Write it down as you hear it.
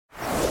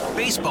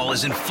Baseball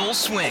is in full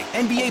swing.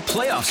 NBA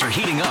playoffs are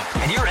heating up,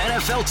 and your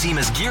NFL team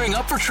is gearing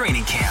up for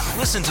training camp.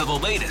 Listen to the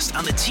latest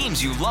on the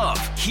teams you love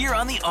here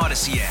on the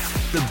Odyssey app.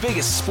 The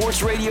biggest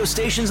sports radio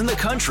stations in the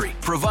country,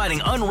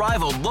 providing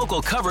unrivaled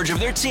local coverage of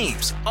their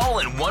teams, all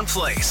in one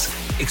place.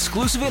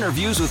 Exclusive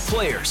interviews with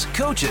players,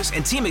 coaches,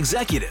 and team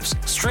executives,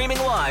 streaming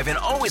live and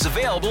always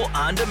available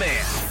on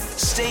demand.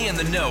 Stay in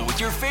the know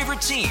with your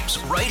favorite teams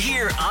right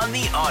here on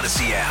the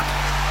Odyssey app.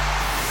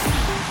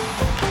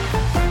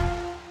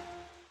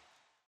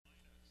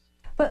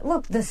 But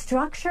look, the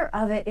structure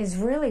of it is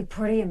really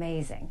pretty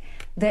amazing.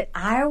 That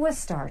Iowa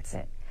starts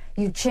it.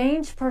 You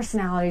change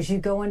personalities, you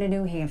go into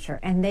New Hampshire,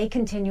 and they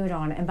continue it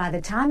on. And by the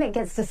time it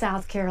gets to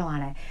South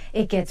Carolina,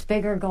 it gets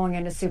bigger going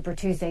into Super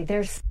Tuesday.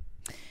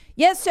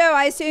 Yes, so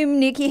I assume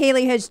Nikki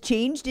Haley has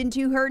changed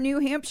into her New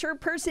Hampshire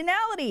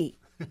personality,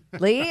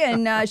 Lee,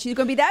 and she's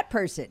going to be that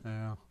person.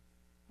 Yeah.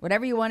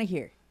 Whatever you want to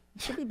hear.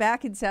 She'll be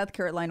back in South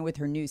Carolina with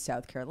her new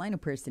South Carolina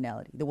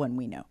personality, the one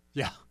we know.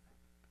 Yeah.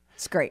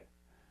 It's great.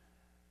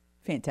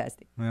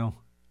 Fantastic. Well,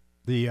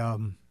 the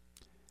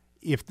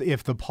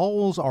if the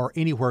polls are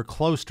anywhere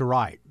close to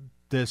right,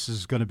 this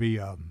is going to be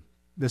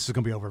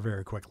over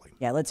very quickly.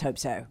 Yeah, let's hope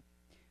so.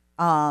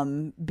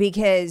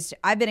 Because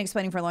I've been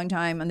explaining for a long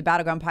time on the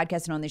Battleground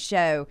podcast and on the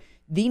show,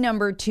 the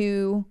number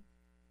 2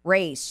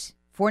 race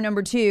for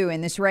number 2 in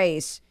this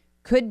race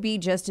could be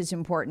just as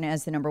important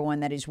as the number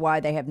 1. That is why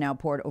they have now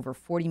poured over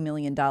 $40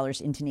 million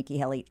into Nikki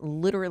Haley,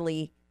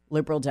 literally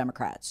liberal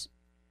Democrats.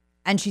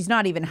 And she's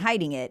not even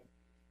hiding it.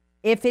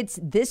 If it's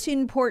this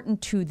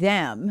important to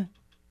them,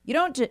 you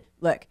don't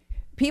look.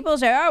 People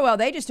say, "Oh, well,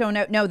 they just don't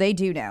know." No, they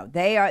do know.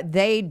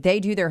 They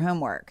do their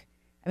homework.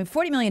 I mean,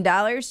 $40 million,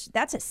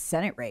 that's a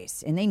Senate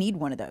race, and they need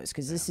one of those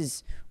because this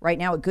is right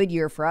now a good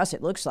year for us.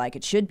 It looks like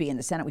it should be in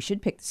the Senate. We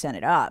should pick the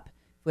Senate up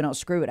if we don't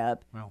screw it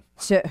up. Well,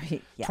 so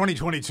yeah.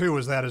 2022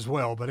 was that as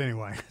well, but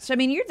anyway. So I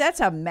mean,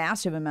 that's a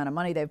massive amount of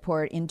money they've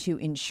poured into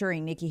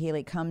ensuring Nikki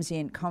Haley comes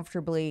in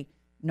comfortably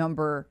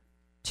number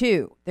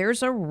 2.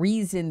 There's a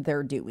reason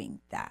they're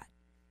doing that.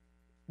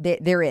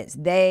 There is.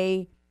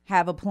 They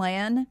have a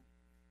plan.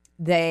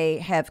 They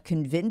have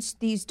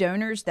convinced these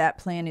donors that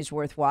plan is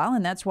worthwhile,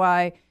 and that's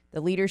why the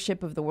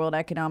leadership of the World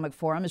Economic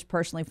Forum is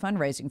personally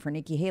fundraising for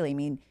Nikki Haley. I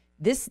mean,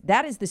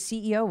 that is the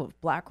CEO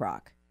of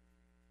BlackRock,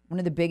 one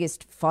of the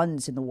biggest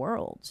funds in the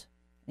world.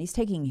 And he's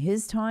taking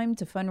his time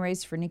to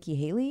fundraise for Nikki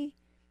Haley.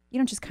 You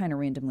don't just kind of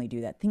randomly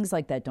do that. Things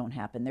like that don't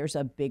happen. There's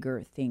a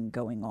bigger thing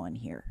going on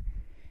here.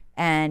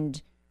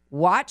 And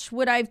watch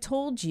what I've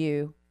told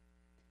you.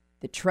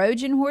 The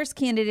Trojan horse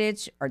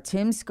candidates are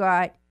Tim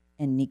Scott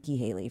and Nikki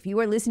Haley. If you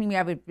are listening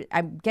to me,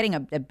 I'm getting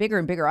a bigger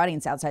and bigger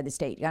audience outside the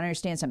state. You got to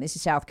understand something. This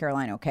is South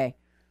Carolina, okay?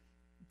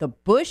 The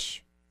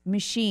Bush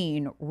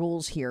machine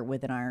rules here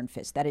with an iron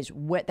fist. That is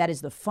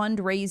the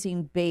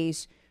fundraising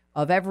base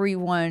of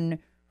everyone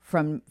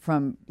from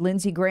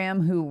Lindsey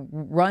Graham, who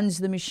runs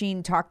the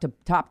machine top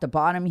to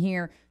bottom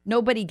here.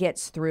 Nobody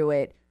gets through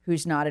it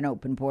who's not an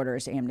open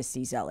borders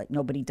amnesty zealot.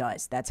 Nobody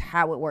does. That's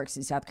how it works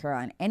in South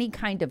Carolina. Any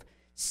kind of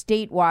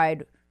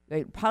statewide,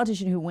 a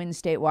politician who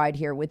wins statewide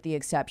here, with the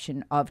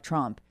exception of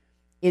Trump,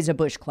 is a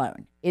Bush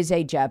clone, is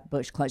a Jeb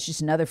Bush clone. It's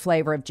just another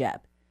flavor of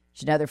Jeb.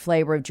 It's another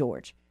flavor of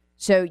George.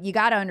 So you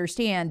got to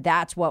understand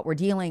that's what we're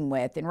dealing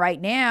with. And right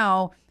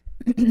now,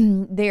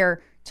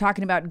 they're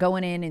talking about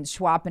going in and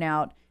swapping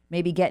out,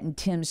 maybe getting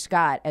Tim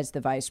Scott as the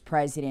vice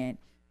president.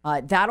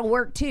 That'll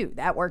work too.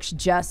 That works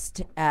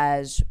just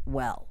as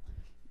well.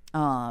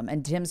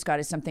 And Tim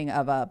Scott is something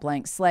of a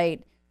blank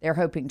slate. They're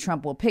hoping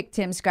Trump will pick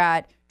Tim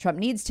Scott. Trump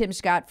needs Tim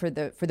Scott for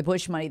the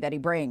Bush money that he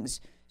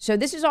brings. So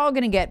this is all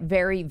going to get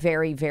very,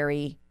 very,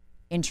 very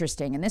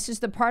interesting. And this is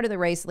the part of the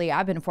race, Lee,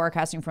 I've been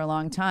forecasting for a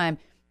long time.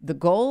 The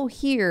goal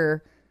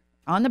here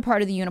on the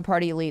part of the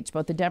uniparty elites,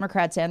 both the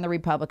Democrats and the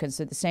Republicans,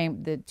 so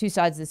the two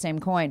sides of the same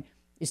coin,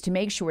 is to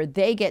make sure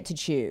they get to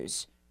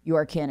choose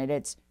your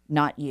candidates,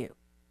 not you.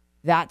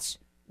 That's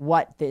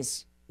what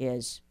this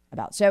is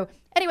about. So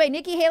anyway,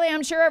 Nikki Haley,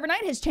 I'm sure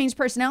overnight has changed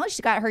personality.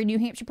 She's got her New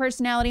Hampshire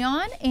personality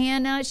on,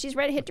 and she's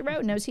ready to hit the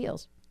road, nose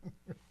heels.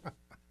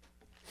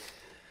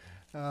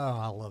 Oh,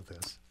 I love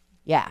this.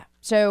 Yeah.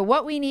 So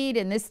what we need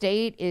in this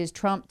state is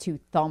Trump to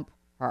thump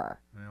her.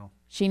 Well,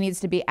 she needs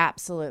to be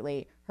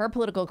her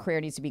political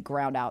career needs to be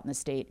ground out in the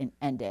state and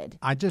ended.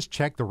 I just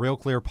checked the Real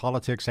Clear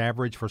Politics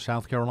average for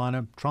South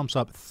Carolina. Trump's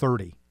up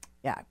 30.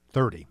 Yeah.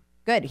 30.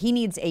 Good. He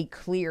needs a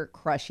clear,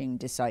 crushing,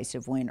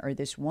 decisive win, or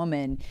this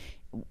woman,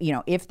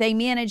 if they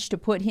manage to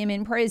put him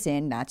in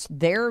prison, that's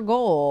their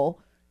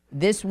goal.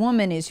 This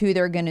woman is who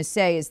they're going to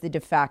say is the de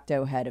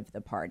facto head of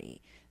the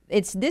party.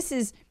 This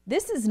is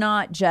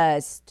not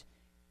just,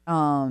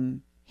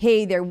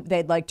 hey,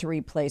 they'd like to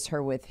replace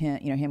her with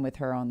him with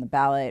her on the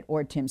ballot,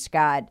 or Tim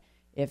Scott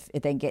if they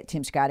can get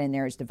Tim Scott in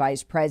there as the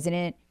vice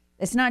president.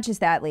 It's not just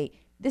that, Lee.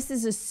 This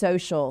is a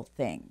social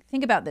thing.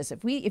 Think about this.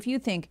 If you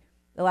think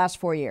the last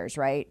 4 years,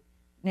 right?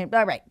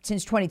 Right,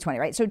 since 2020,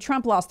 right? So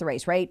Trump lost the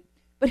race, right?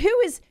 But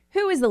who is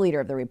the leader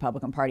of the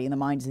Republican Party in the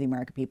minds of the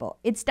American people?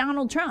 It's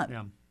Donald Trump.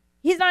 Yeah.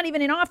 He's not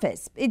even in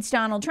office. It's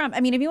Donald Trump.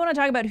 I mean, if you want to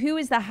talk about who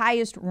is the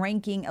highest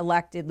ranking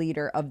elected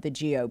leader of the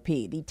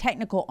GOP, the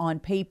technical on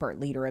paper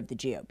leader of the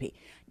GOP,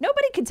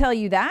 nobody can tell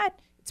you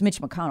that. It's Mitch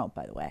McConnell,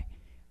 by the way,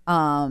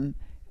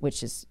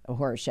 which is a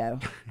horror show.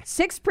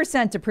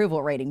 6%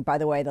 approval rating, by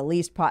the way, the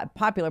least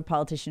popular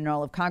politician in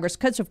all of Congress,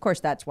 because, of course,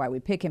 that's why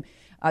we pick him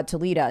to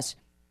lead us.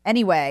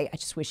 Anyway, I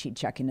just wish he'd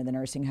check into the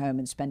nursing home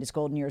and spend his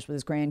golden years with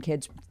his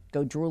grandkids,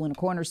 go drool in a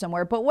corner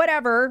somewhere. But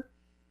whatever.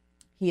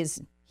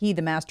 He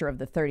the master of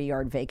the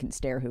 30-yard vacant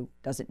stare who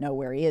doesn't know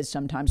where he is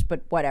sometimes,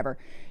 but whatever.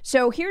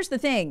 So here's the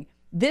thing.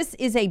 This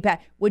is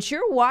what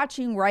you're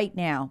watching right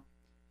now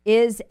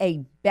is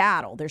a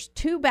battle. There's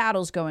two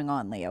battles going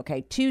on, Lee,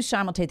 okay? Two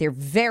simultaneous. They're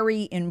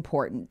very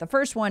important. The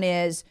first one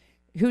is,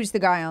 who's the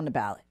guy on the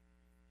ballot?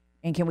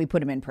 And can we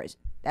put him in prison?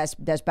 That's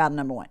battle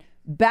number one.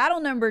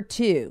 Battle number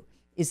two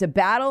is a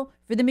battle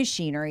for the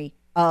machinery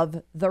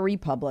of the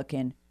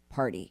Republican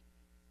Party.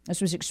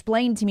 This was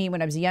explained to me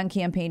when I was a young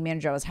campaign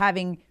manager. I was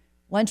having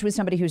lunch with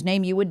somebody whose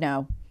name you would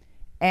know.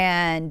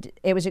 And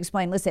it was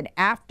explained, listen,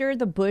 after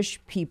the Bush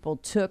people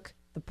took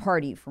the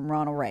party from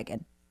Ronald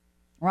Reagan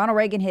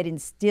had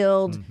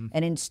instilled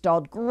and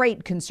installed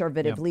great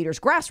conservative leaders,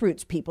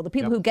 grassroots people, the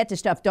people who get the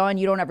stuff done.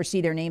 You don't ever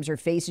see their names or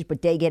faces,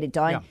 but they get it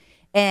done. Yeah.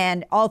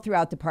 And all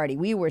throughout the party,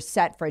 we were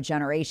set for a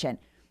generation.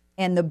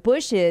 And the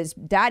Bushes,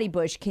 Daddy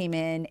Bush came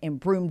in and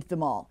broomed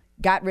them all,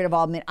 got rid of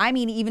all men. I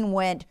mean, even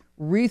went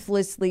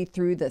ruthlessly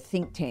through the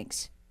think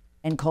tanks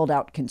and called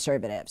out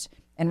conservatives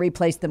and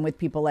replaced them with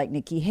people like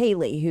Nikki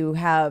Haley, who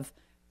have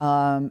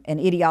an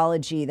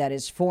ideology that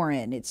is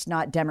foreign. It's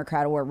not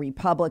Democrat or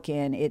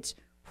Republican. Its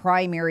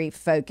primary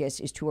focus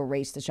is to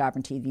erase the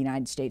sovereignty of the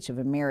United States of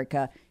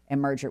America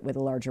and merge it with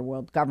a larger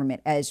world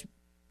government. As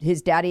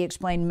his daddy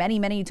explained many,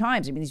 many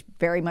times, I mean, he's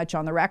very much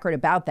on the record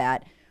about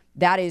that.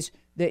 That is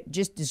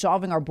just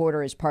dissolving our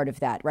border is part of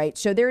that, right?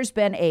 So there's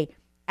been a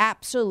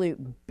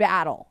absolute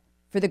battle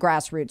for the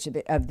grassroots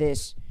of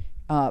this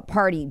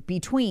party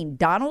between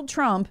Donald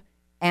Trump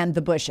and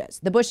the Bushes.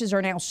 The Bushes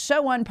are now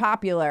so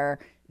unpopular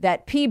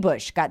that P.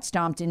 Bush got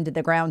stomped into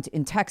the ground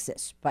in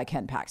Texas by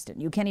Ken Paxton.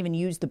 You can't even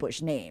use the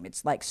Bush name.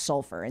 It's like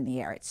sulfur in the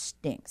air. It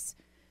stinks.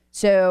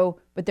 So,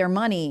 but their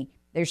money,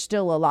 there's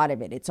still a lot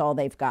of it. It's all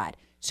they've got.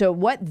 So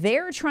what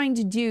they're trying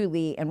to do,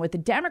 Lee, and what the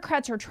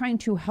Democrats are trying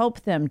to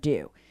help them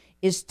do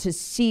is to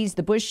seize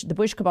the Bush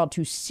cabal,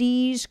 to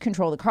seize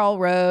control, the Karl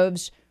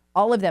Roves,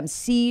 all of them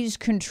seize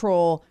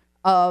control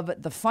of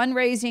the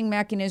fundraising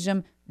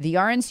mechanism, the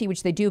RNC,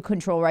 which they do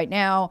control right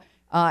now,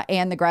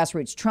 and the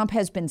grassroots. Trump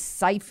has been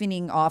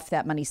siphoning off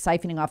that money,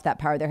 siphoning off that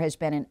power. There has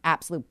been an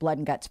absolute blood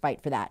and guts fight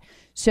for that.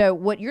 So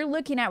what you're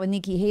looking at with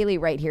Nikki Haley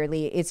right here,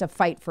 Lee, it's a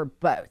fight for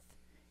both.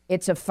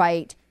 It's a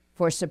fight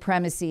for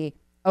supremacy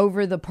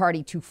over the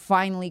party to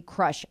finally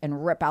crush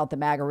and rip out the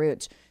MAGA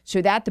roots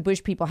so that the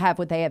Bush people have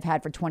what they have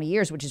had for 20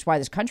 years, which is why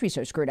this country's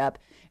so screwed up,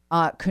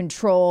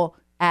 control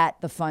at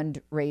the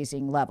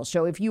fundraising level.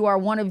 So if you are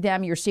one of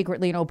them, you're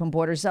secretly an open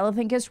border zealot,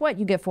 then guess what?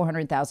 You get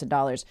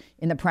 $400,000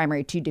 in the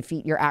primary to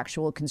defeat your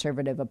actual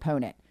conservative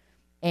opponent.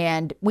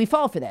 And we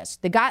fall for this.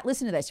 The guy,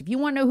 listen to this. If you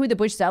want to know who the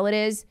Bush zealot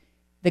is,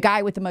 the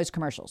guy with the most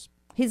commercials.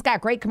 He's got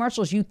great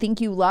commercials you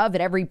think you love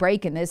at every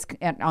break in this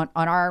on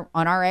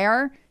our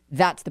air.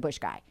 That's the Bush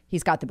guy.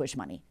 He's got the Bush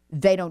money.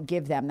 They don't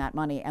give them that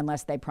money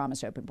unless they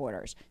promise open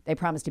borders. They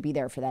promise to be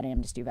there for that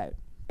amnesty vote.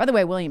 By the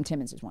way, William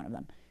Timmons is one of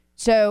them.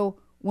 So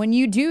when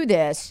you do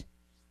this,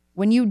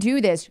 when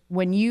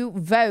you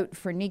vote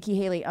for Nikki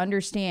Haley,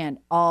 understand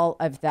all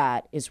of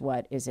that is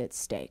what is at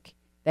stake.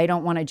 They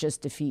don't want to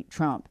just defeat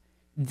Trump.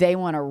 They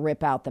want to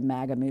rip out the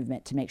MAGA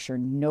movement to make sure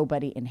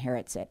nobody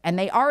inherits it. And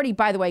they already,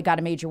 by the way, got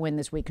a major win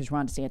this week because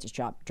Ron DeSantis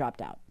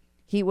dropped out.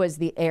 He was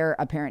the heir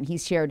apparent. He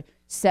shared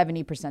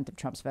 70% of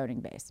Trump's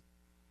voting base.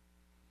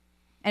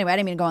 Anyway, I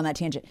didn't mean to go on that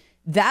tangent.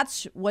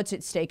 That's what's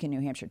at stake in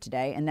New Hampshire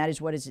today, and that is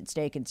what is at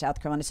stake in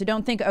South Carolina. So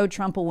don't think, oh,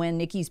 Trump will win,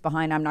 Nikki's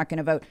behind, I'm not going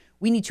to vote.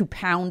 We need to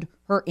pound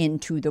her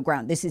into the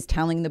ground. This is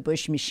telling the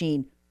Bush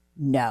machine,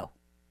 no.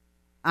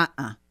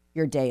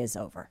 Your day is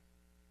over.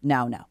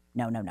 No.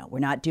 We're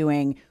not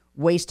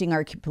wasting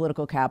our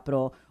political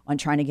capital on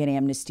trying to get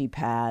amnesty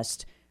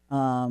passed,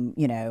 and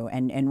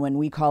when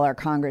we call our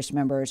Congress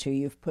members who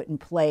you've put in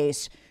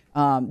place,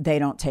 they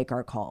don't take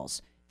our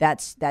calls.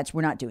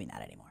 We're not doing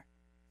that anymore.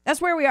 That's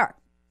where we are.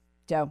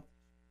 So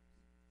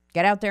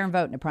get out there and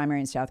vote in a primary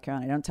in South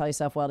Carolina. Don't tell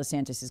yourself, well,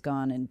 DeSantis is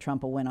gone and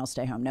Trump will win, I'll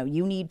stay home. No,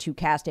 you need to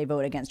cast a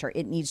vote against her.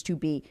 It needs to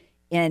be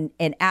an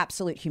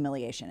absolute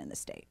humiliation in the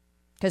state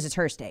because it's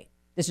her state.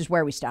 This is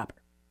where we stop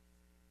her.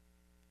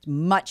 It's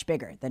much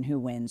bigger than who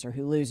wins or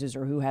who loses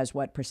or who has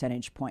what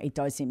percentage point. It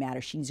doesn't matter.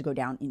 She needs to go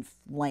down in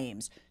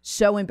flames.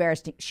 So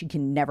embarrassing. She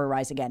can never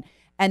rise again.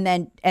 And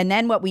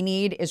then what we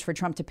need is for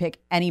Trump to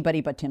pick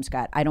anybody but Tim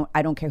Scott. I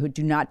don't care who.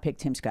 Do not pick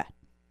Tim Scott.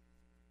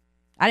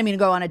 I didn't mean to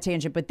go on a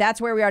tangent, but that's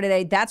where we are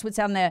today. That's what's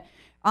on the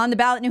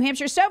ballot in New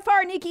Hampshire. So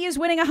far, Nikki is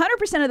winning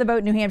 100% of the vote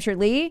in New Hampshire,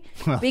 Lee,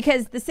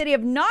 because the city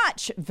of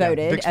Notch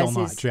voted.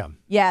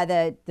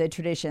 The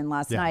tradition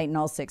last night, and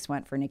all 6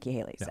 went for Nikki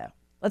Haley. Yeah. So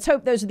let's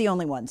hope those are the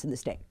only ones in the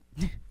state.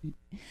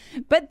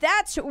 But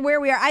that's where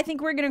we are. I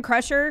think we're going to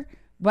crush her,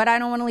 but I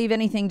don't want to leave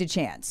anything to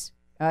chance.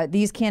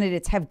 These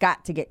candidates have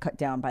got to get cut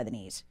down by the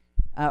knees,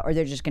 or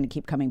they're just going to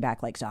keep coming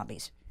back like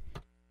zombies.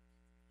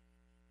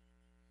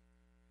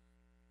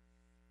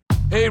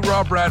 Hey,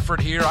 Rob Bradford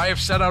here. I have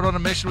set out on a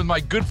mission with my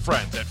good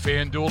friends at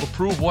FanDuel to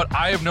prove what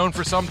I have known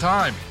for some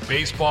time.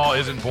 Baseball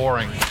isn't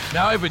boring.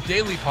 Now I have a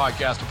daily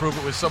podcast to prove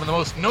it with some of the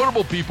most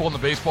notable people in the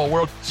baseball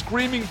world,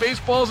 screaming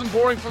baseball isn't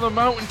boring from the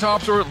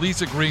mountaintops, or at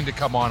least agreeing to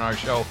come on our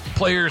show.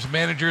 Players,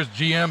 managers,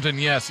 GMs, and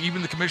yes,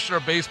 even the commissioner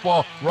of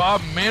baseball,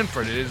 Rob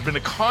Manfred. It has been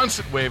a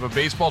constant wave of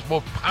baseball's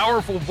most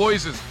powerful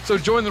voices. So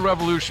join the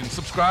revolution.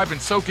 Subscribe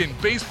and soak in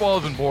Baseball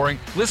Isn't Boring.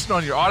 Listen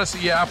on your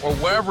Odyssey app or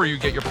wherever you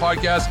get your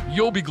podcasts.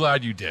 You'll be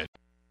glad you did.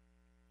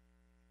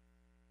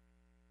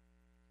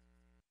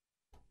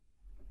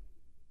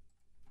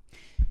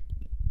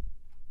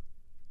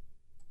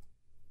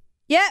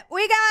 Yeah,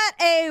 we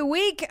got a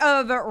week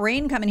of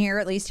rain coming here,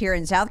 at least here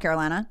in South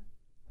Carolina.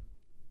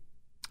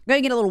 Going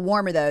to get a little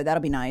warmer, though. That'll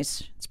be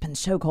nice. It's been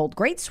so cold.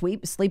 Great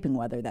sleeping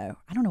weather, though.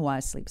 I don't know why I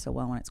sleep so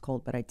well when it's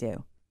cold, but I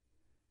do.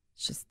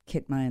 It's just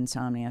kicked my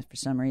insomnia for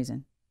some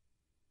reason.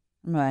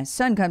 My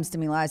son comes to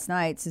me last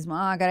night, says,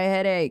 "Mom, I got a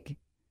headache."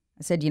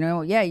 I said, you know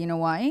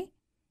why? And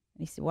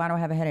he said, "Why do I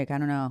have a headache?" I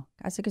don't know.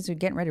 I said, "Because we're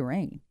getting ready to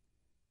rain.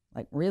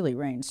 Like, really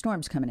rain.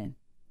 Storm's coming in."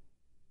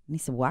 And he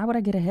said, "Why would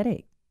I get a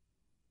headache?"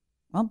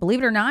 Well,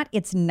 believe it or not,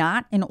 it's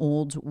not an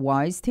old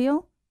wives'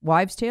 tale.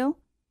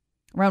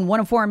 Around 1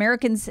 in 4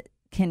 Americans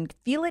can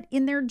feel it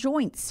in their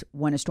joints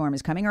when a storm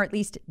is coming, or at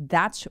least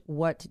that's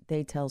what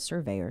they tell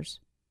surveyors.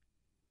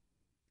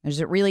 Is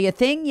it really a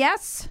thing?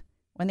 Yes.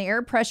 When the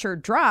air pressure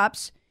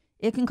drops,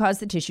 it can cause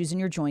the tissues in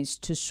your joints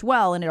to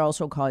swell, and it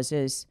also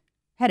causes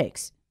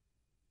headaches.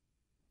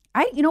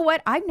 You know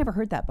what? I've never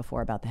heard that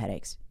before about the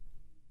headaches.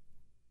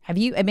 Have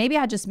you? And maybe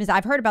I just missed.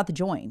 I've heard about the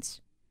joints.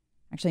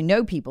 Actually,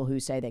 know people who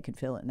say they can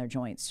feel it in their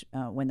joints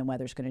when the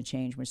weather's going to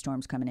change, when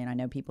storm's coming in. I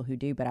know people who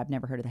do, but I've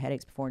never heard of the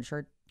headaches before. And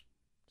sure,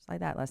 just like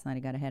that, last night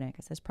I got a headache. I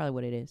guess that's probably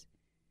what it is.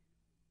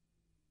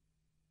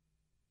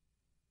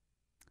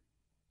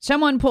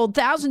 Someone polled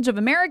thousands of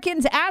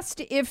Americans, asked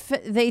if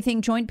they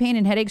think joint pain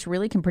and headaches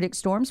really can predict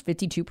storms.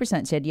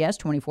 52% said yes,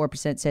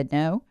 24% said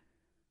no.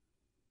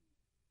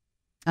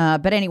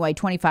 But anyway,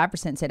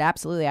 25% said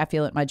absolutely, I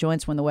feel it in my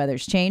joints when the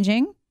weather's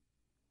changing.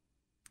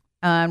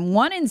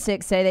 1 in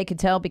 6 say they could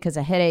tell because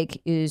a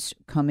headache is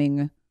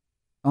coming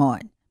on.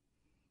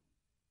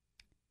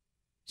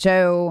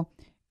 So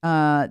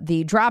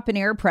the drop in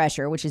air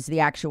pressure, which is the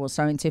actual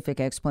scientific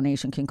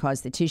explanation, can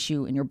cause the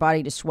tissue in your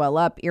body to swell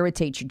up,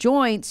 irritate your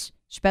joints,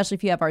 especially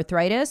if you have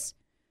arthritis,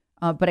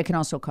 but it can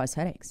also cause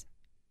headaches.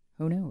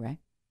 Who knew, right?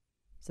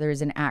 So there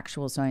is an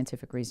actual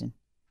scientific reason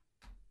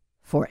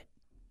for it.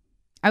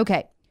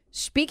 Okay,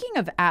 speaking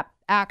of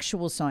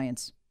actual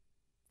science,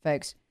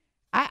 folks,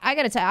 I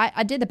got to tell you,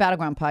 I did the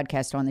Battleground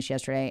podcast on this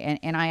yesterday,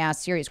 and I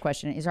asked a serious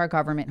question, is our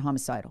government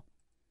homicidal?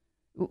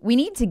 We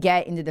need to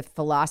get into the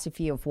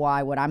philosophy of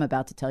why what I'm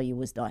about to tell you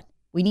was done.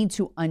 We need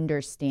to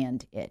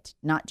understand it,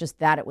 not just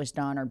that it was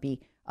done or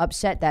be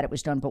upset that it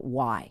was done, but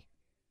why.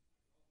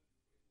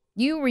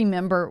 You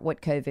remember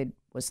what COVID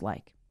was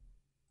like,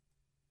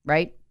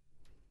 right?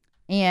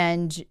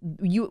 And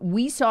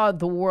we saw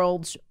the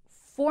world's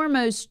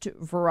foremost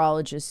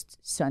virologists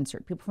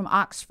censored, people from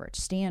Oxford,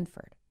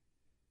 Stanford.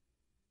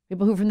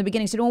 People who from the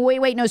beginning said, oh,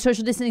 wait, no,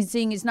 social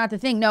distancing is not the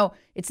thing. No,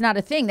 it's not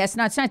a thing. That's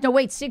not science. No,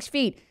 wait, 6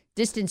 feet,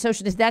 distance,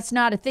 social distance, that's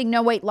not a thing.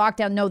 No, wait,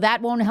 lockdown. No,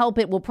 that won't help.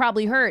 It will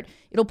probably hurt.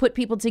 It'll put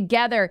people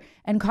together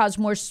and cause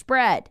more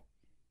spread.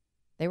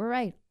 They were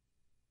right.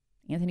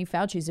 Anthony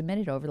Fauci's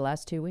admitted over the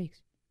last 2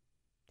 weeks.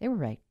 They were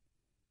right.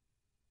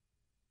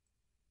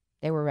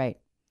 They were right.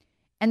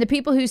 And the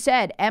people who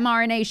said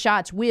mRNA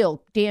shots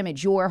will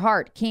damage your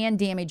heart, can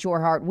damage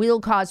your heart, will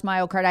cause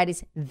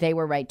myocarditis, they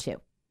were right too.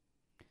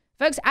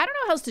 Folks, I don't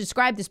know how else to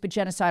describe this but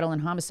genocidal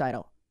and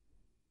homicidal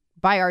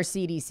by our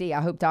CDC. I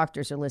hope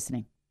doctors are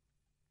listening.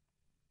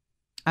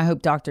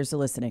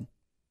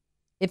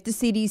 If the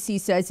CDC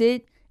says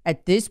it,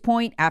 at this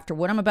point, after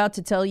what I'm about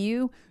to tell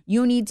you,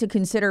 you need to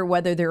consider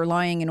whether they're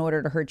lying in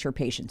order to hurt your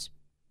patients.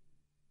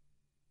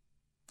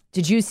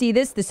 Did you see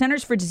this? The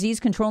Centers for Disease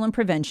Control and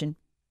Prevention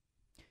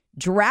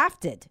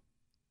drafted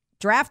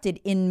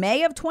in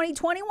May of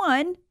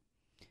 2021,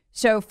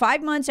 so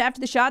 5 months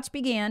after the shots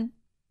began,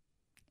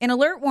 an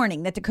alert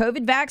warning that the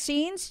COVID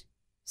vaccines,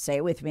 say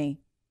it with me,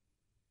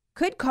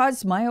 could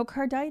cause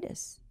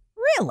myocarditis.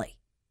 Really?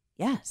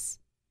 Yes.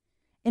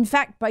 In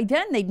fact, by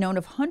then they'd known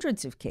of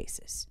hundreds of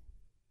cases,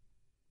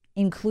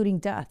 including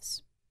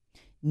deaths,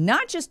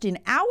 not just in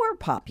our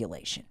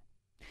population,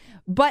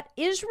 but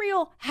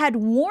Israel had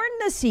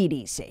warned the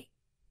CDC.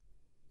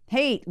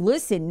 Hey,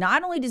 listen,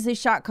 not only does this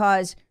shot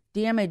cause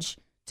damage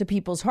to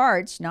people's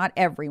hearts, not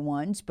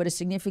everyone's, but a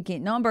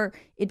significant number,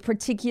 it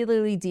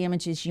particularly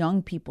damages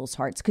young people's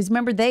hearts. Because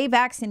remember, they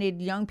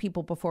vaccinated young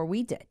people before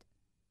we did.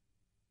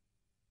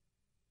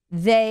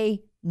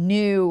 They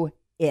knew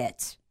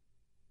it.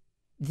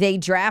 They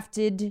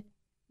drafted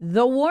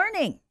the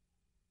warning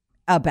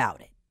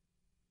about it.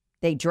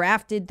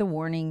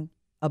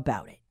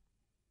 about it,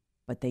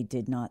 but they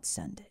did not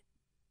send it.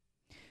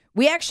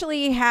 We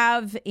actually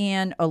have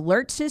an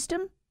alert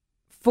system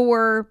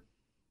for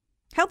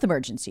health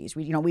emergencies.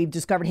 We've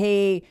discovered,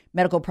 hey,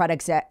 medical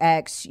products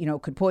X,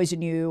 could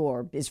poison you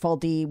or is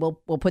faulty. We'll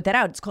put that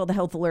out. It's called the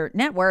Health Alert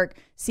Network.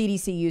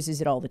 CDC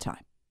uses it all the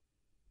time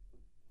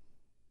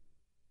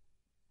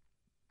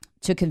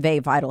to convey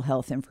vital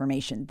health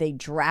information. They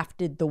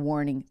drafted the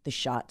warning, the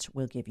shots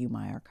will give you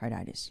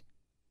myocarditis.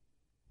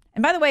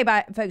 And by the way,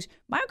 folks,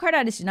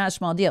 myocarditis is not a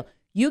small deal.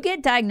 You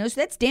get diagnosed,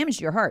 that's damage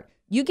to your heart.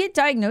 You get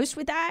diagnosed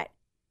with that,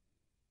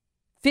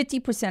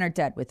 50% are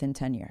dead within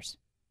 10 years.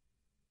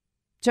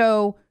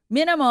 So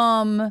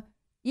minimum,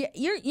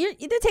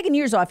 they're taking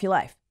years off your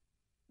life.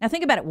 Now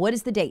think about it. What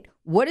is the date?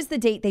 What is the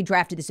date they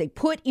drafted this? They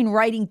put in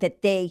writing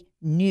that they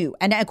knew.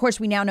 And of course,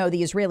 we now know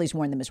the Israelis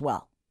warned them as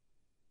well.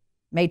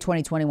 May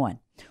 2021.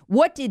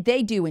 What did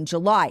they do in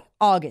July,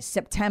 August,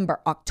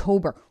 September,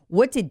 October?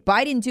 What did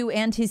Biden do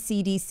and his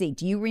CDC?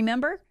 Do you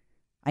remember?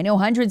 I know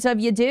hundreds of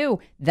you do.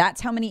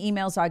 That's how many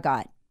emails I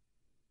got.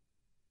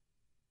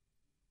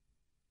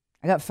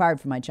 I got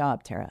fired from my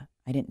job, Tara.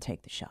 I didn't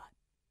take the shot.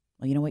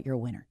 Well, you know what? You're a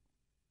winner.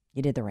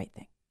 You did the right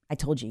thing. I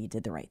told you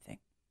did the right thing.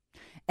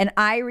 And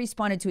I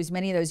responded to as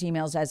many of those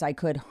emails as I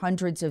could,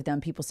 hundreds of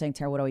them, people saying,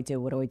 Tara, what do I do?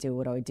 What do I do?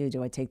 What do I do?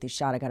 Do I take this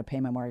shot? I got to pay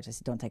my mortgage. I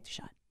said, don't take the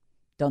shot.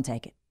 Don't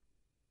take it.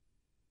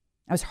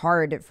 It was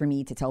hard for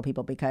me to tell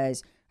people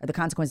because of the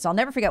consequences. I'll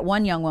never forget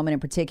one young woman in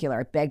particular.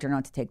 I begged her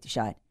not to take the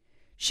shot.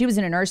 She was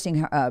in a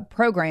nursing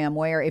program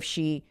where if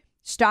she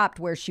stopped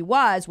where she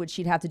was, what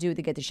she'd have to do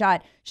to get the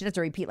shot, she'd have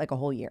to repeat like a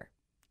whole year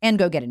and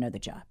go get another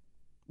job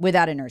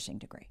without a nursing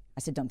degree.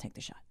 I said, don't take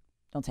the shot.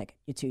 Don't take it.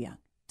 You're too young.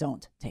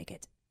 Don't take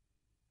it.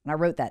 And I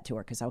wrote that to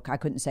her because I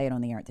couldn't say it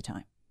on the air at the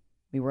time.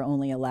 We were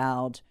only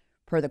allowed,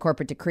 per the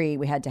corporate decree,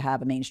 we had to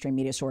have a mainstream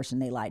media source,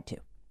 and they lied to.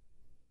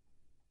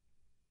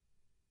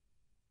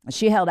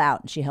 She held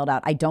out, and she held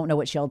out. I don't know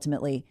what she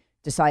ultimately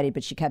decided,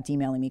 but she kept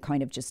emailing me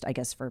kind of just, I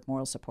guess, for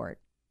moral support.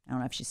 I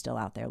don't know if she's still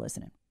out there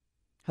listening.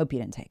 Hope you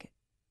didn't take it.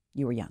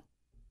 You were young.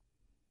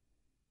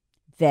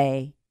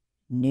 They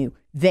knew.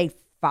 They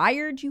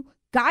fired you,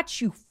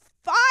 got you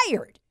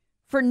fired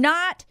for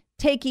not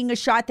taking a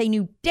shot they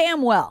knew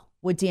damn well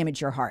would damage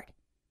your heart.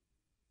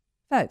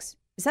 Folks,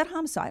 is that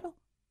homicidal?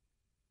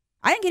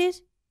 I think it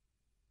is.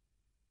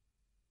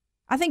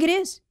 I think it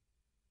is.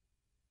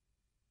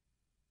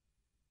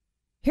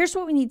 Here's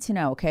what we need to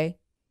know, okay?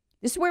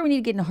 This is where we need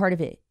to get in the heart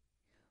of it.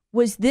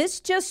 Was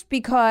this just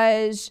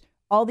because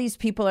all these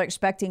people are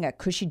expecting a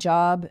cushy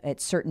job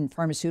at certain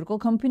pharmaceutical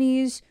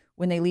companies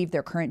when they leave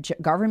their current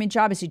government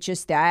job? Is it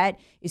just that?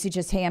 Is it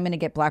just, hey, I'm going to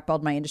get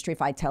blackballed in my industry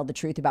if I tell the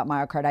truth about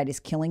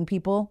myocarditis killing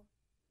people,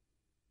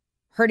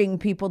 hurting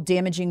people,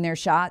 damaging their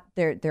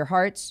their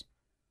hearts?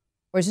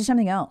 Or is this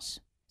something else?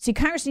 See,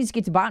 Congress needs to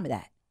get to the bottom of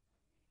that.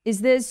 Is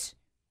this,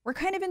 we're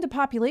kind of into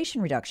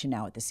population reduction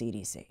now at the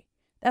CDC.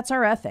 That's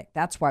our ethic.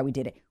 That's why we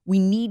did it. We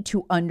need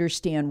to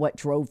understand what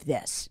drove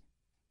this.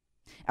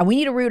 And we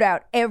need to root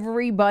out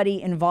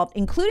everybody involved,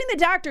 including the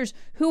doctors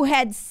who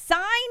had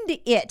signed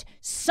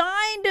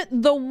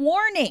the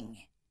warning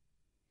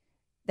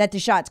that the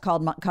shots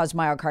caused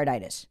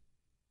myocarditis.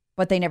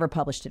 But they never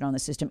published it on the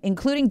system,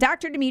 including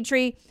Dr.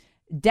 Dimitri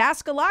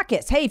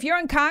Daskalakis. Hey, if you're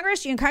in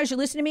Congress, you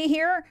listen to me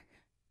here,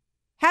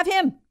 have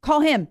him,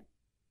 call him.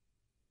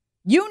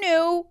 You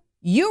knew,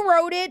 you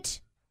wrote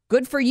it.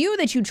 Good for you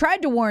that you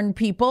tried to warn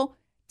people.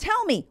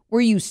 Tell me,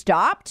 were you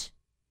stopped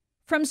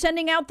from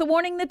sending out the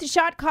warning that the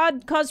shot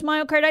caused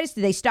myocarditis?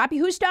 Did they stop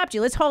you? Who stopped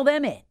you? Let's haul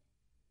them in.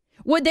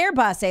 Would their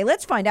boss say,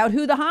 let's find out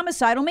who the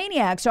homicidal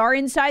maniacs are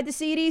inside the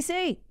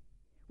CDC?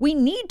 We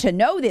need to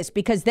know this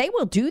because they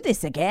will do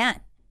this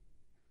again.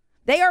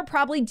 They are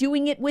probably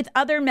doing it with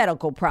other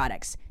medical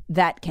products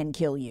that can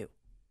kill you.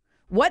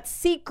 What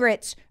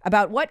secrets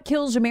about what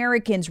kills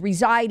Americans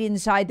reside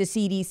inside the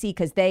CDC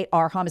because they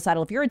are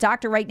homicidal? If you're a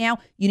doctor right now,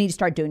 you need to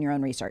start doing your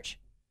own research.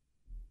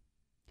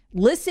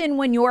 Listen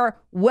when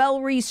your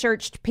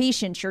well-researched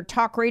patients, your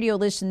talk radio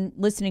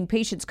listening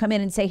patients come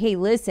in and say, hey,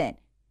 listen,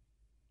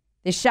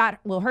 this shot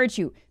will hurt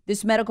you.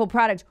 This medical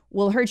product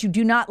will hurt you.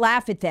 Do not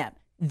laugh at them.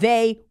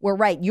 They were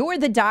right. You're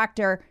the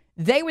doctor.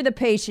 They were the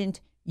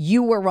patient.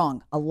 You were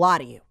wrong. A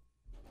lot of you.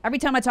 Every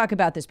time I talk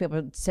about this,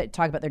 people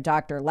talk about their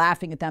doctor,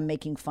 laughing at them,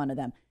 making fun of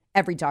them.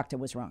 Every doctor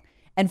was wrong.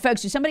 And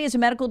folks, if somebody has a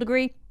medical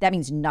degree, that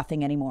means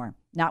nothing anymore.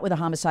 Not with a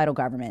homicidal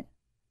government.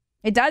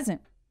 It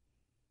doesn't.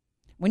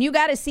 When you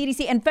got a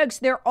CDC, and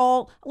folks, a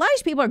lot of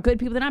these people are good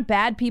people. They're not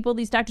bad people,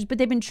 these doctors, but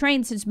they've been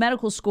trained since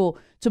medical school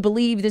to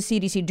believe the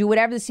CDC, do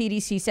whatever the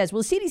CDC says.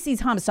 Well, the CDC is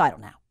homicidal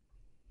now.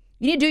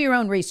 You need to do your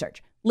own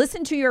research.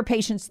 Listen to your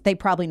patients. They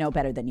probably know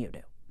better than you do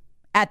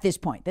at this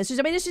point. This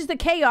is the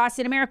chaos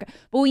in America.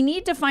 But we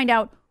need to find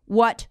out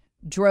what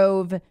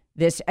drove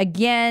this.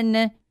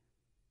 Again,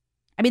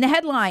 I mean, the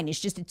headline is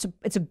just,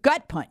 it's a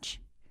gut punch.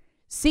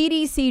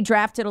 CDC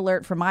drafted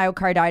alert for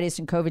myocarditis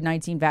and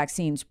COVID-19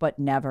 vaccines, but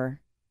never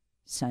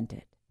sent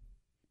it.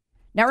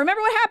 Now,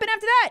 remember what happened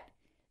after that?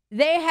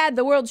 They had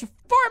the world's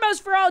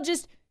foremost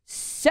virologist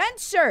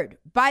censored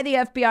by the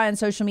FBI on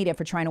social media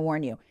for trying to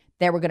warn you.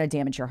 They were going to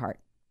damage your heart.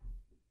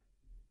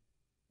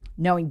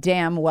 knowing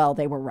damn well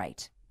they were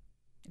right.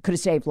 It could have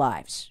saved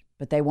lives,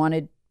 but they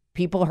wanted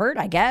people hurt,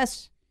 I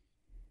guess.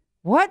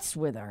 What's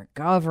with our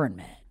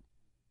government?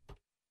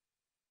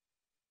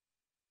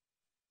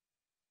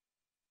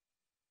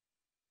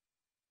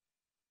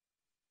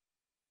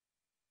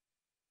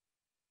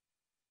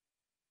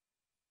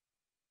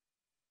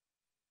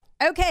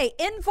 Okay,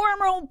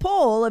 informal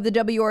poll of the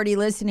WRD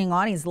listening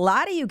audience. A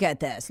lot of you get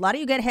this. A lot of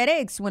you get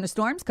headaches when a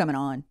storm's coming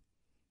on.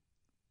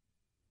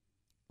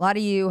 A lot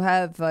of you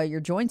have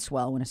your joints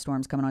swell when a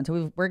storm's coming on.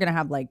 So we're going to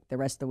have like the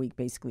rest of the week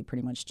basically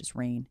pretty much just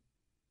rain.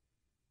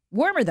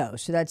 Warmer though,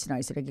 so that's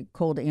nice. It'll get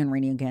cold and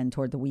rainy again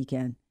toward the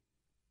weekend.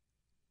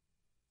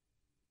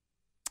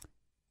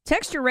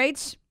 Texture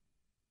rates.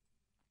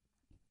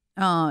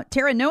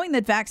 Tara, knowing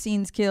that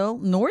vaccines kill,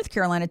 North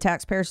Carolina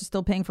taxpayers are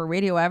still paying for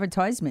radio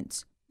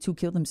advertisements to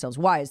kill themselves.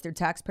 Why? Is there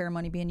taxpayer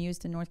money being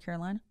used in North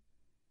Carolina?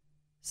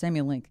 Send me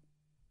a link.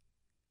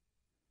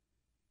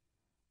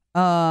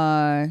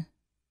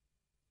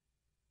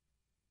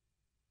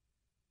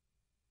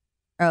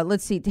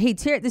 Let's see. Hey,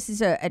 Tara, this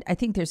is I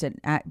think there's an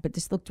but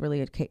this looked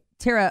really okay.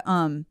 Tara,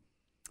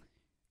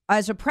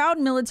 as a proud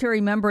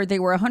military member, they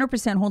were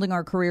 100% holding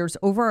our careers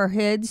over our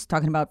heads,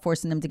 talking about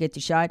forcing them to get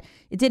the shot.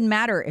 It didn't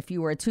matter if you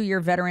were a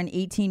 2-year veteran,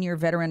 18-year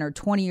veteran, or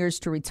 20 years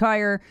to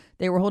retire.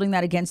 They were holding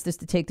that against us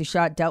to take the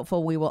shot.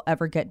 Doubtful we will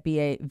ever get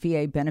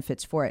VA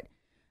benefits for it.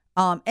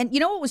 And you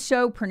know what was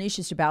so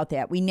pernicious about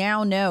that? We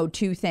now know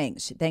two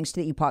things, thanks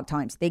to the Epoch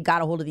Times. They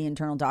got a hold of the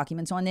internal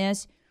documents on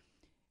this.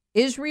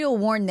 Israel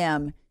warned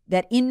them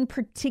that in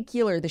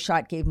particular, the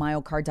shot gave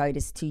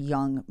myocarditis to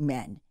young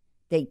men.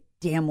 They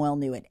damn well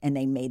knew it, and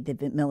they made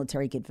the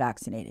military get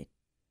vaccinated.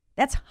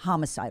 That's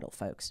homicidal,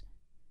 folks.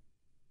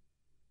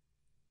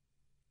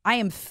 I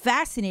am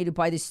fascinated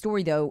by this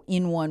story, though,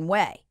 in one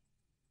way,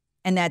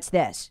 and that's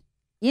this.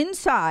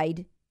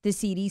 Inside the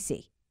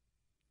CDC,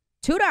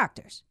 2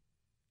 doctors,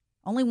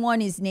 only one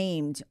is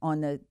named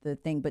on the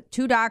thing, but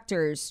 2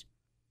 doctors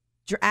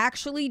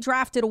actually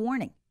drafted a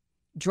warning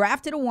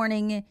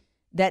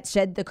that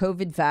said the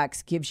COVID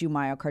vax gives you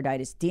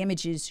myocarditis,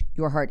 damages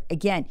your heart.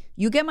 Again,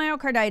 you get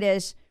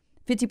myocarditis,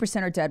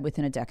 50% are dead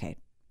within a decade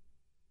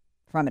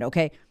from it,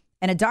 okay?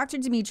 And a Dr.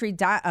 Dimitri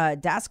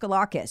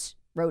Daskalakis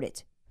wrote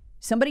it.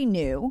 Somebody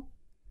new.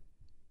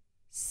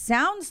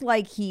 Sounds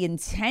like he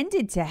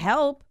intended to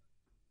help.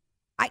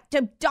 I'm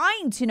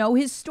dying to know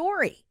his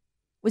story.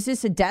 Was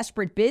this a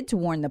desperate bid to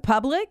warn the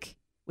public?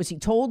 Was he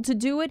told to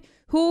do it?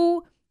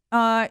 Who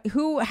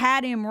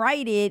had him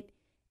write it?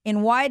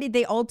 And why did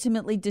they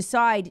ultimately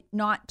decide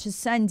not to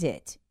send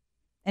it?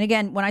 And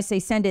again, when I say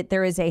send it,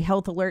 there is a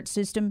health alert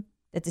system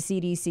that the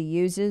CDC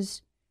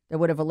uses that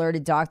would have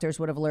alerted doctors,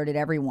 would have alerted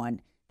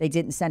everyone. They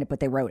didn't send it, but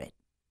they wrote it.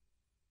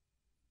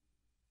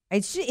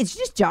 It's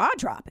just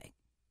jaw-dropping.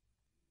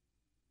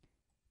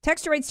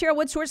 Texture writes, Tara,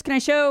 what source can I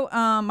show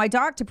my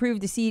doc to prove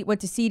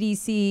what the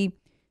CDC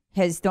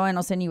has done?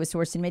 I'll send you a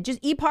source in a minute. Just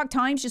Epoch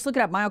Times. Just look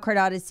it up.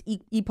 Myocarditis,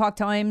 Epoch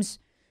Times,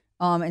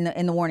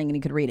 in the warning, and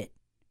you could read it.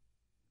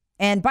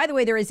 And by the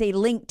way, there is a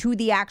link to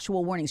the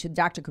actual warning, so the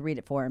doctor could read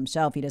it for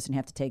himself. He doesn't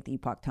have to take the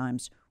Epoch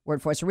Times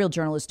word for it. It's a real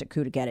journalistic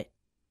coup to get it.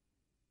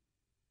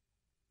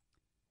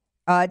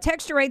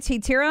 Texture writes, hey,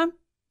 Tara.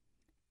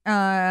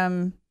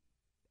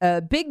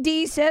 Big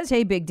D says,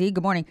 hey, Big D,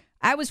 good morning.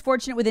 I was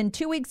fortunate within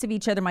 2 weeks of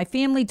each other. My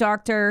family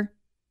doctor,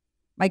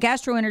 my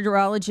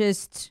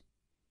gastroenterologist,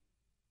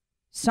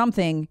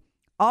 something,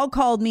 all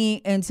called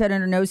me and said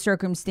under no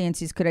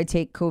circumstances could I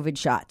take COVID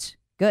shots.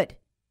 Good.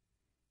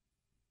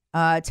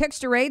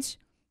 Texture rates.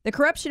 The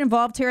corruption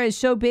involved, Tara, is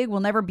so big we'll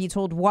never be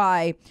told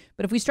why.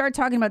 But if we start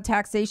talking about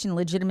taxation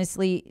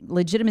legitimacy of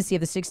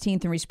the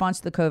 16th in response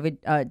to the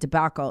COVID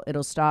debacle,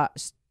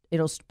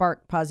 it'll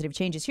spark positive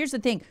changes. Here's the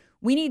thing.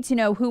 We need to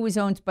know who is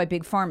owned by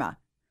Big Pharma.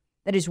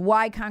 That is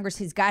why Congress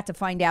has got to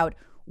find out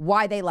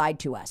why they lied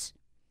to us.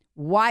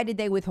 Why did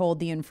they withhold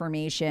the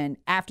information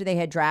after they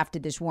had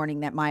drafted this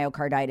warning that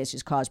myocarditis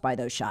is caused by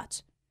those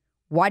shots?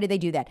 Why did they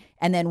do that?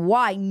 And then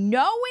why,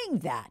 knowing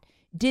that,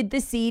 did the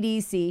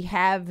CDC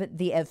have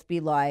the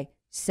FBI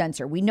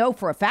censor? We know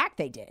for a fact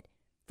they did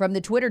from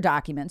the Twitter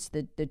documents,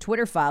 the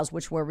Twitter files,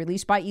 which were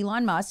released by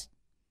Elon Musk.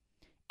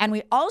 And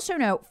we also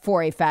know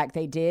for a fact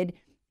they did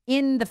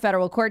in the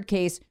federal court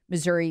case,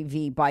 Missouri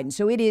v. Biden.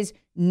 So it is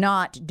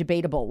not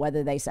debatable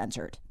whether they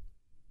censored.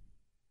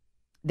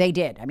 They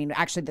did. I mean,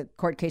 actually, the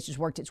court case has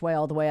worked its way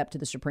all the way up to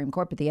the Supreme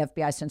Court, but the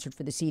FBI censored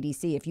for the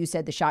CDC. If you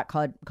said the shot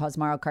caused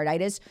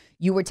myocarditis,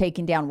 you were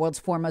taken down, world's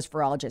foremost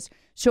virologist.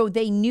 So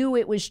they knew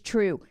it was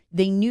true.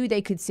 They knew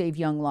they could save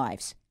young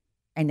lives,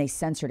 and they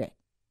censored it.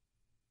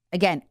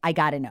 Again, I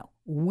got to know.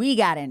 We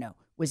got to know.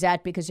 Was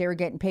that because they were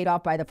getting paid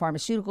off by the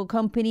pharmaceutical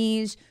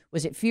companies?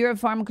 Was it fear of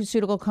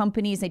pharmaceutical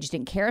companies? They just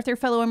didn't care if their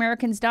fellow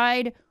Americans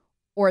died?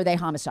 Or are they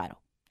homicidal?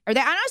 Are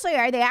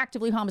they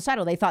actively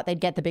homicidal? They thought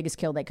they'd get the biggest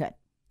kill they could.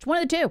 It's one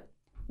of the two.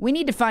 We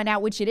need to find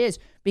out which it is,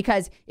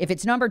 because if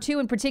it's number 2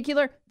 in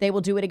particular, they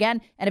will do it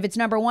again. And if it's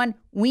number 1,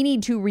 we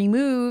need to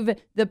remove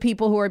the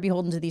people who are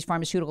beholden to these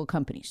pharmaceutical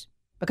companies,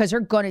 because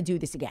they're going to do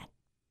this again.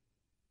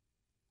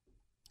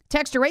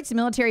 Texter writes, the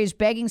military is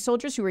begging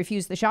soldiers who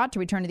refuse the shot to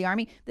return to the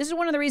Army. This is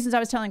one of the reasons I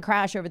was telling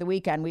Crash over the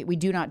weekend. We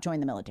do not join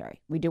the military.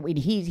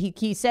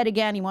 He said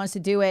again he wants to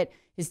do it.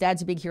 His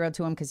dad's a big hero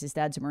to him because his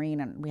dad's a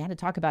Marine. And we had to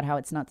talk about how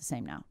it's not the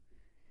same now.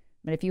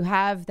 But if you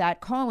have that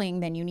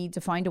calling, then you need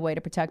to find a way to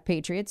protect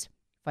patriots.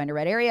 Find a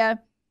red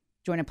area.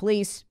 Join a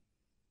police.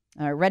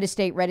 Reddest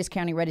state, reddest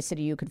county, reddest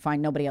city you could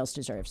find. Nobody else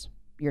deserves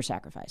your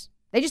sacrifice.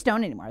 They just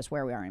don't anymore. That's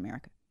where we are in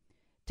America.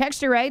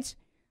 Texter writes,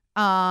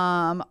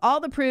 all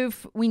the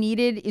proof we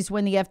needed is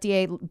when the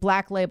FDA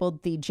black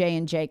labeled the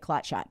J&J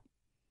clot shot.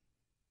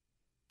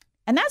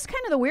 And that's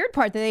kind of the weird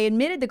part, that they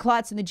admitted the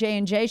clots in the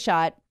J&J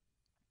shot.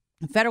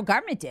 The federal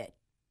government did.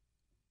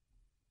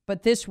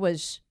 But this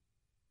was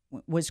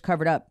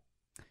covered up.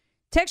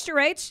 Texter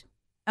writes,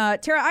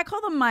 Tara, I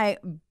call them my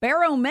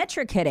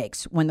barometric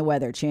headaches when the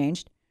weather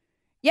changed.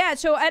 Yeah,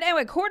 so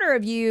anyway, a quarter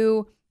of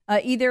you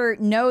either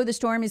know the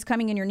storm is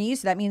coming in your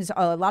knees. So that means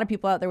a lot of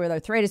people out there with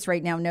arthritis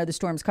right now know the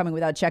storm's coming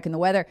without checking the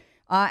weather.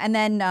 And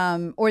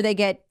then, or they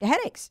get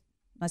headaches.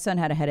 My son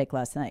had a headache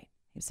last night.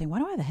 He was saying, why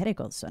do I have a headache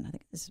all of a sudden? I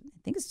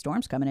think the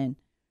storm's coming in.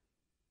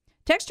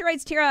 Texter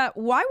writes, Tara,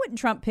 why wouldn't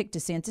Trump pick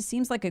DeSantis?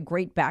 Seems like a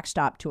great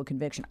backstop to a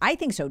conviction. I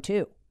think so,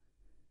 too.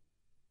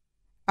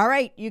 All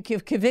right, you can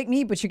convict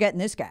me, but you're getting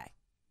this guy,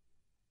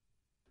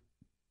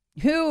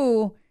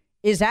 who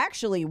is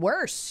actually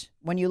worse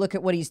when you look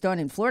at what he's done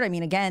in Florida. I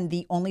mean, again,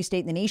 the only state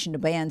in the nation to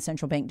ban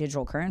central bank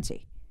digital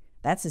currency.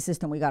 That's the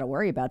system we got to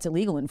worry about. It's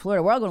illegal in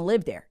Florida. We're all going to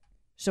live there.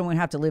 Someone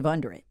have to live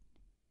under it.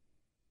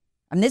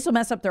 I mean, this will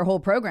mess up their whole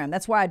program.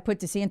 That's why I'd put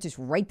DeSantis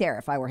right there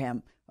if I were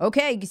him.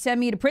 Okay, you send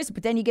me to prison,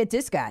 but then you get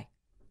this guy.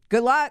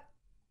 Good luck.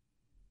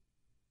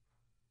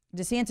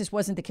 DeSantis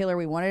wasn't the killer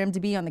we wanted him to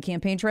be on the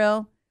campaign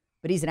trail,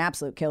 but he's an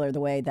absolute killer the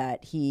way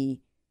that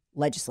he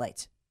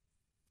legislates.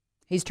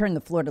 He's turned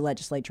the Florida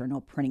legislature into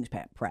a printing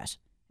press,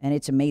 and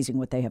it's amazing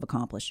what they have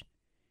accomplished.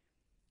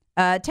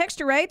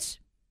 Texter writes,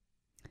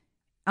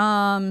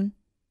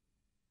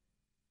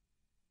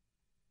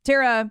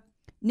 Tara,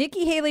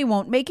 Nikki Haley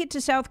won't make it to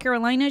South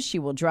Carolina. She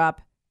will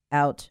drop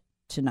out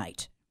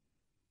tonight.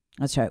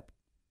 Let's hope.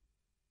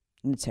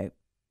 Texter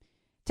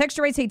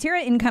writes, hey,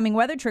 Tara, incoming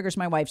weather triggers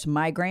my wife's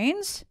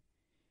migraines.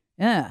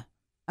 Yeah.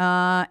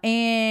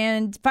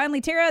 And finally,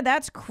 Tara,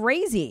 that's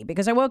crazy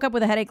because I woke up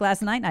with a headache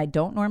last night and I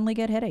don't normally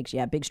get headaches.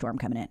 Yeah, big storm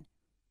coming in.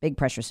 Big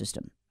pressure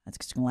system. That's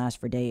going to last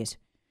for days.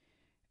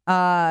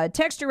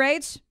 Texter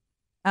writes,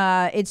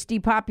 it's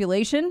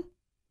depopulation.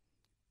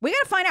 We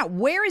got to find out,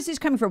 where is this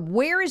coming from?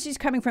 Where is this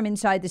coming from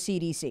inside the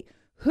CDC?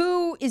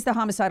 Who is the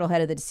homicidal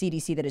head of the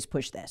CDC that has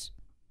pushed this?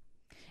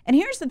 And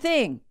here's the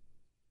thing.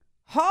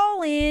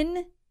 Haul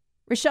in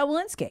Rochelle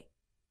Walensky.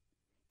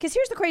 Because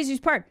here's the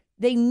craziest part.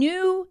 They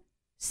knew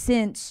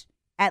since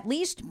at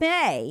least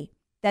May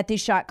that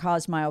this shot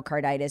caused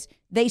myocarditis.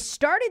 They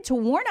started to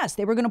warn us.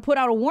 They were going to put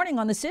out a warning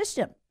on the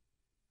system.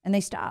 And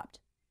they stopped.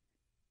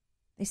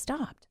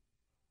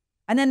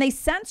 And then they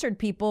censored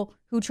people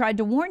who tried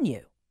to warn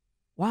you.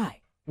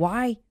 Why?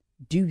 Why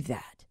do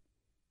that?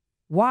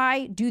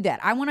 Why do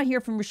that? I want to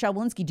hear from Rochelle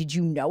Walensky. Did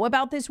you know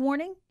about this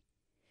warning?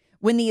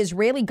 When the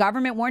Israeli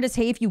government warned us,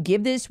 hey, if you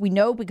give this, we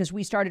know because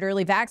we started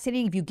early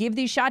vaccinating, if you give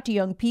this shot to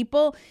young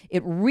people,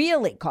 it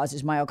really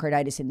causes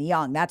myocarditis in the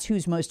young. That's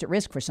who's most at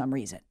risk for some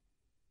reason.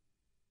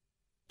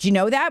 Did you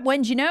know that?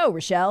 When did you know,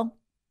 Rochelle?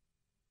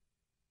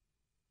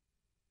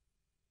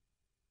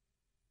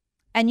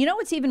 And you know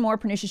what's even more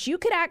pernicious? You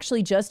could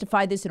actually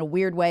justify this in a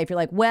weird way if you're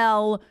like,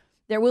 well,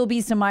 there will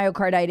be some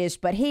myocarditis,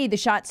 but hey, the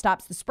shot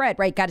stops the spread,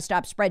 right? Got to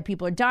stop spread.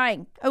 People are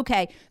dying.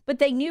 Okay. But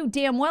they knew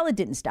damn well it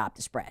didn't stop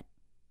the spread.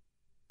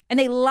 And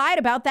they lied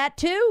about that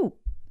too.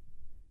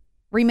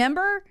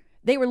 Remember?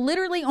 They were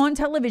literally on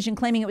television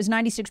claiming it was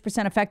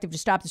 96% effective to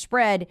stop the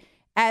spread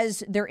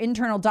as their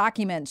internal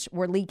documents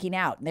were leaking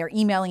out. They're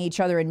emailing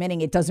each other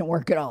admitting it doesn't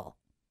work at all.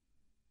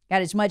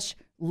 Got as much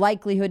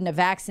likelihood in a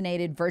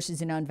vaccinated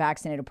versus an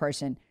unvaccinated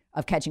person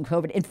of catching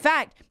COVID. In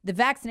fact, the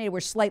vaccinated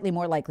were slightly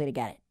more likely to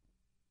get it.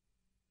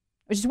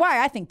 Which is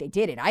why I think they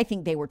did it. I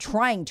think they were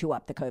trying to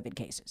up the COVID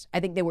cases. I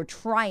think they were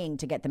trying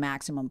to get the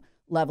maximum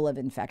level of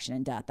infection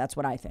and death. That's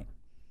what I think.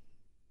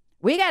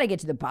 We got to get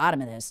to the bottom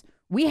of this.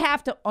 We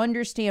have to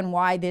understand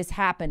why this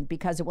happened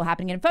because it will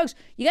happen again. And folks,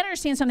 you got to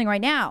understand something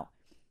right now.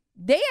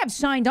 They have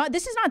signed on.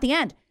 This is not the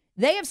end.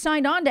 They have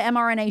signed on to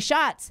mRNA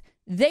shots.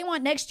 They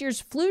want next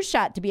year's flu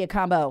shot to be a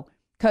combo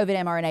COVID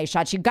mRNA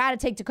shots. You got to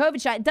take the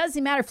COVID shot. It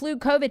doesn't matter, flu,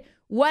 COVID,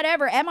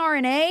 whatever.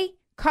 mRNA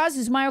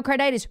causes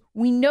myocarditis.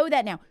 We know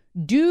that now.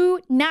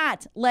 Do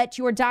not let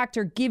your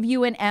doctor give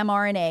you an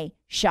mRNA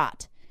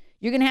shot.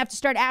 You're going to have to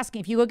start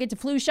asking. If you go get the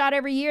flu shot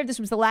every year, this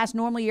was the last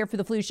normal year for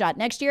the flu shot.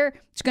 Next year,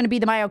 it's going to be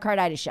the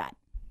myocarditis shot.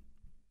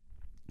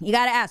 You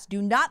got to ask.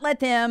 Do not let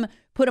them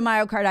put a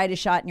myocarditis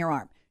shot in your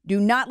arm. Do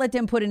not let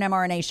them put an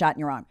mRNA shot in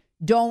your arm.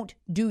 Don't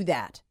do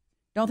that.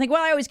 Don't think,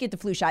 well, I always get the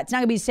flu shot. It's not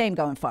going to be the same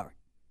going forward.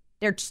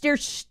 They're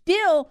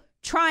still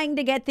trying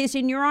to get this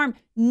in your arm,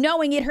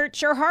 knowing it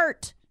hurts your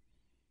heart.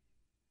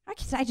 I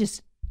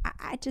guess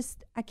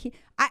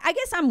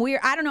I'm weird.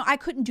 I don't know. I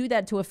couldn't do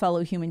that to a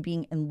fellow human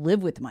being and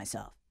live with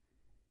myself.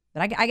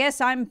 But I guess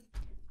I'm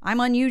I'm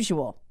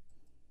unusual.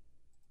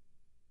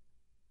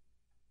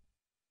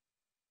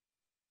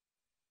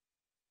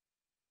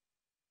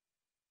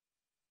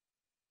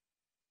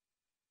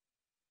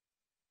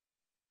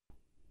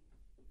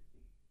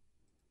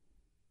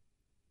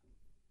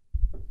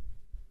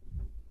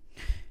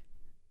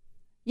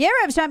 You ever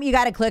have something you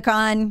got to click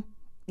on?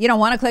 You don't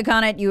want to click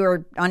on it.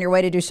 You're on your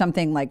way to do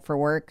something like for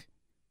work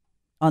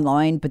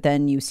online, but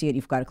then you see it,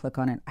 you've got to click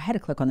on it. I had to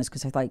click on this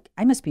because I thought,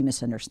 I must be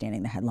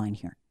misunderstanding the headline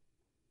here.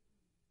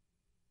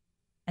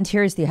 And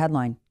here's the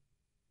headline.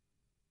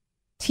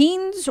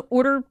 Teens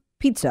order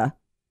pizza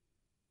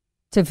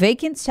to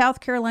vacant South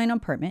Carolina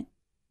apartment,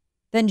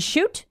 then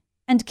shoot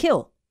and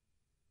kill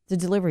the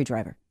delivery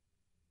driver.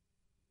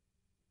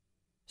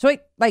 So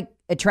wait, like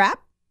a trap?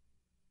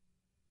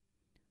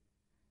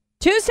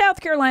 2 South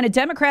Carolina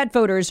Democrat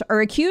voters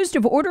are accused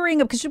of ordering,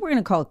 because we're going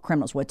to call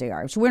criminals what they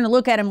are. So we're going to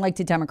look at them like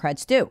the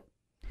Democrats do.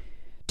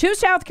 2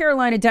 South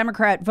Carolina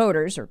Democrat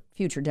voters, or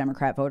future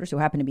Democrat voters who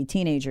happen to be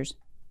teenagers,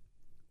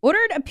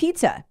 ordered a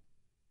pizza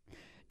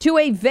to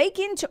a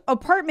vacant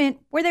apartment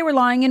where they were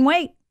lying in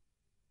wait,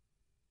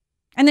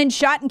 and then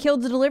shot and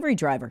killed the delivery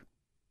driver.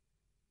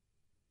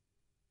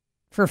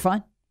 For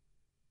fun.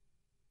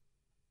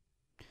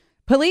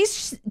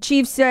 Police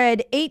chief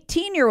said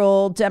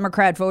 18-year-old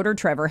Democrat voter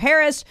Trevor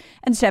Harris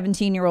and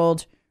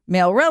 17-year-old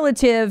male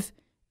relative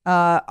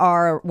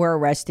were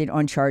arrested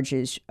on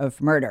charges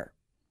of murder,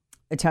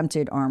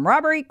 attempted armed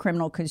robbery,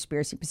 criminal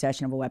conspiracy,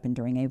 possession of a weapon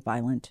during a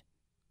violent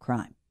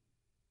crime.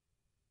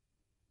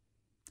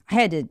 I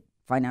had to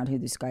find out who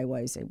this guy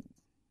was. I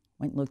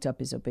went and looked up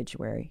his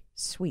obituary.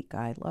 Sweet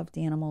guy, loved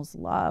animals,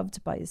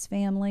 loved by his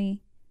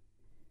family.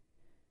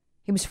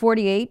 He was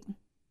 48.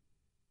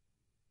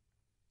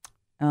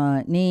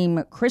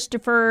 Name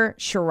Christopher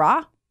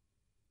Schirra.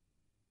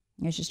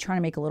 He was just trying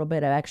to make a little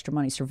bit of extra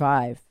money,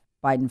 survive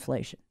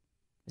Bidenflation. It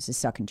was his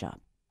second job.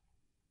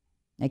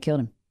 They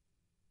killed him.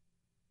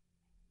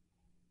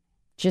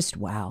 Just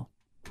wow.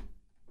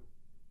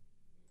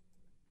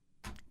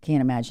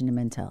 Can't imagine the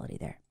mentality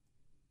there.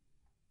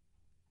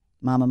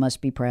 Mama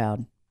must be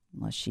proud,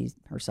 unless she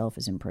herself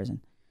is in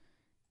prison.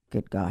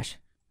 Good gosh.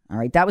 All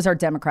right, that was our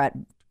Democratic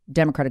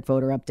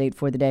voter update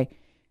for the day.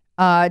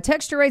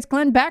 Texture writes,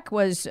 Glenn Beck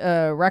was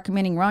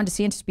recommending Ron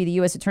DeSantis be the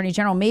U.S. Attorney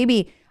General.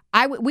 Maybe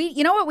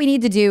you know what we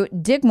need to do?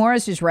 Dick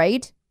Morris is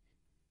right.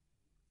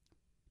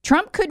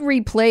 Trump could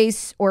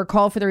replace or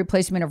call for the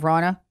replacement of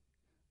Ronna.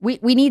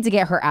 We need to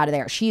get her out of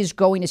there. She is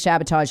going to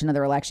sabotage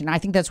another election. I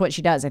think that's what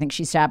she does. I think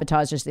she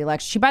sabotages the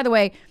election. She, by the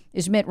way,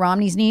 is Mitt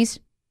Romney's niece.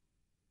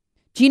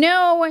 Do you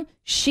know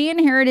she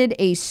inherited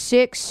a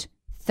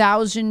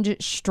 6,000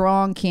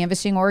 strong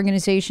canvassing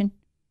organization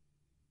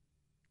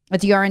at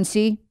the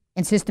RNC?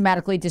 And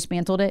systematically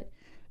dismantled it.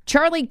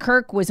 Charlie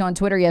Kirk was on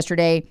Twitter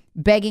yesterday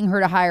begging her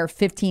to hire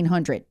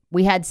 1,500.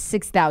 We had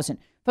 6,000.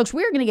 Folks,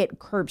 we're going to get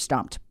curb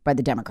stomped by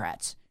the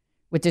Democrats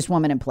with this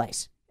woman in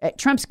place.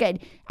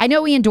 I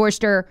know he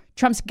endorsed her.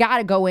 Trump's got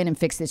to go in and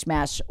fix this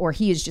mess, or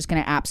he is just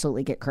going to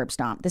absolutely get curb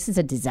stomped. This is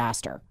a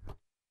disaster.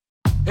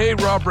 Hey,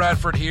 Rob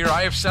Bradford here.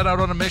 I have set out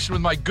on a mission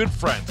with my good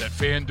friends at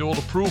FanDuel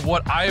to prove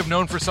what I have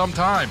known for some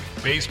time.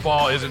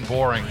 Baseball isn't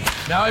boring.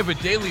 Now I have a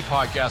daily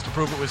podcast to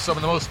prove it with some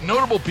of the most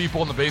notable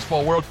people in the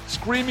baseball world,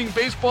 screaming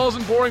baseball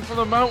isn't boring from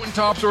the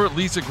mountaintops, or at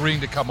least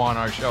agreeing to come on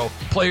our show.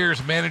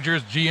 Players,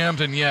 managers, GMs,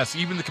 and yes,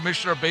 even the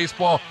commissioner of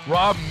baseball,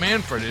 Rob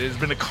Manfred. It has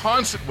been a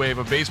constant wave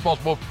of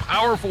baseball's most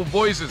powerful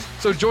voices.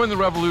 So join the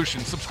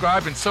revolution.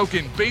 Subscribe and soak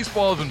in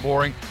Baseball Isn't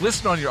Boring.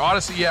 Listen on your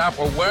Odyssey app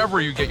or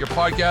wherever you get your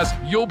podcasts.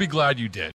 You'll be glad you did.